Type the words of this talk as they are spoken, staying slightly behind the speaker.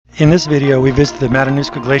In this video, we visit the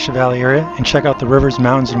Matanuska Glacier Valley area and check out the rivers,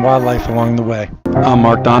 mountains, and wildlife along the way. I'm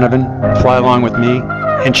Mark Donovan. Fly along with me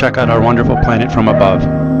and check out our wonderful planet from above.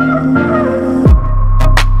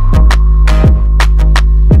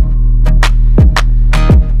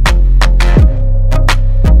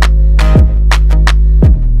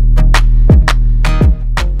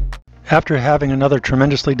 After having another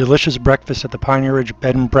tremendously delicious breakfast at the Pioneer Ridge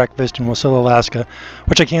Bed and Breakfast in Wasilla, Alaska,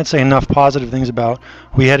 which I can't say enough positive things about,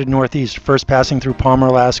 we headed northeast, first passing through Palmer,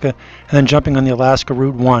 Alaska, and then jumping on the Alaska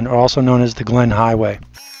Route 1, or also known as the Glen Highway.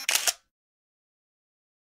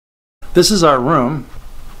 This is our room.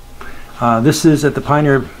 This is at the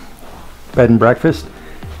Pioneer Bed and Breakfast,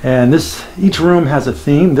 and each room has a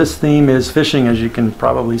theme. This theme is fishing, as you can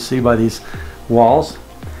probably see by these walls.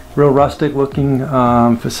 Real rustic looking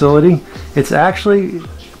facility. It's actually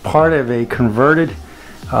part of a converted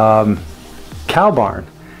cow barn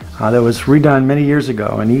that was redone many years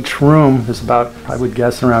ago, and each room is about, I would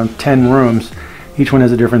guess, around 10 rooms. Each one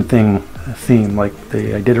has a different theme, like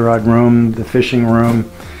the Iditarod room, the fishing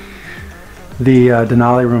room, the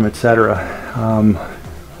Denali room, etc.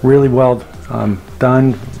 Really well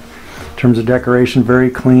done in terms of decoration, very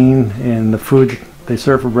clean, and the food they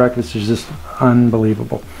serve for breakfast is just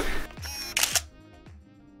unbelievable.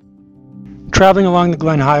 Traveling along the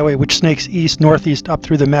Glen Highway, which snakes east-northeast up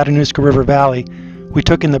through the Matanuska River Valley, we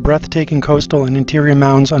took in the breathtaking coastal and interior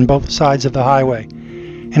mountains on both sides of the highway.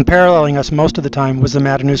 And paralleling us most of the time was the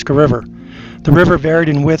Matanuska River. The river varied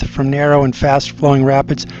in width from narrow and fast-flowing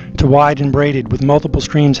rapids to wide and braided, with multiple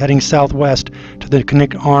streams heading southwest to the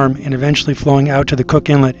Knik Arm and eventually flowing out to the Cook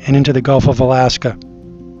Inlet and into the Gulf of Alaska.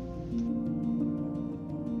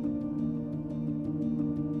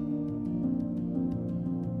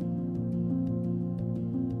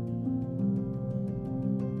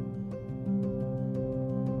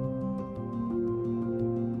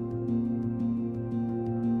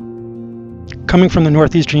 Coming from the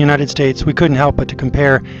northeastern United States, we couldn't help but to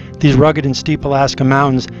compare these rugged and steep Alaska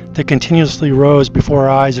mountains that continuously rose before our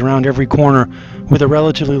eyes around every corner with the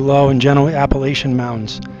relatively low and gentle Appalachian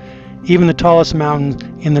mountains. Even the tallest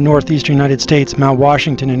mountain in the northeastern United States, Mount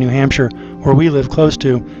Washington in New Hampshire, where we live close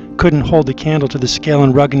to, couldn't hold a candle to the scale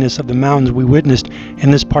and ruggedness of the mountains we witnessed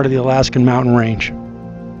in this part of the Alaskan mountain range.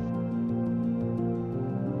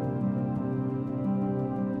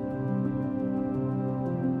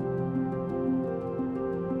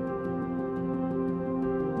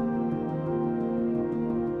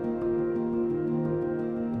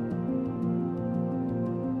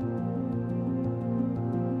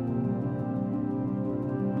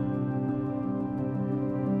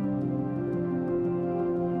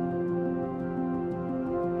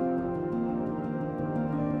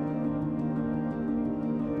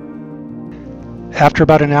 After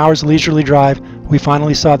about an hour's leisurely drive, we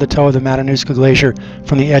finally saw the toe of the Matanuska Glacier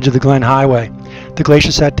from the edge of the Glen Highway. The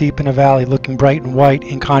glacier sat deep in a valley, looking bright and white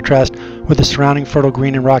in contrast with the surrounding fertile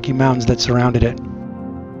green and rocky mountains that surrounded it.